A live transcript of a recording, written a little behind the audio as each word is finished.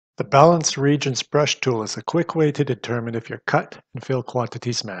The Balanced Regions Brush tool is a quick way to determine if your cut and fill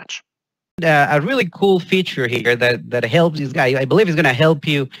quantities match. A really cool feature here that helps this guy. I believe is going to help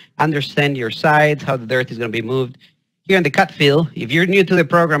you understand your sites, how the dirt is going to be moved. Here in the cut fill, if you're new to the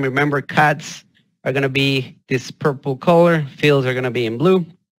program, remember cuts are going to be this purple color, fills are going to be in blue.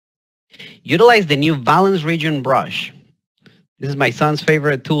 Utilize the new Balanced Region brush. This is my son's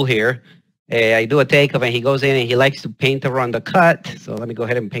favorite tool here. I do a takeoff and he goes in and he likes to paint around the cut. So let me go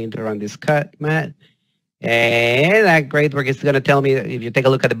ahead and paint around this cut, Matt. And that great work is going to tell me, if you take a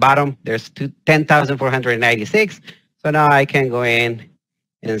look at the bottom, there's 10,496. So now I can go in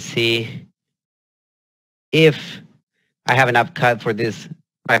and see if I have enough cut for this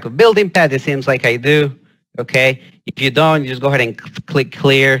type of building pad. It seems like I do. Okay. If you don't, you just go ahead and click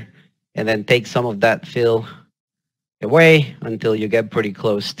clear and then take some of that fill away until you get pretty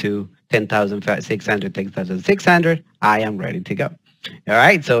close to 10,600, 10,600. I am ready to go. All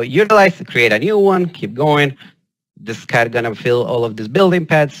right, so utilize to create a new one, keep going. This is kind of gonna fill all of these building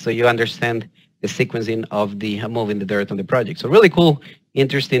pads so you understand the sequencing of the moving the dirt on the project. So really cool,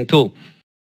 interesting tool.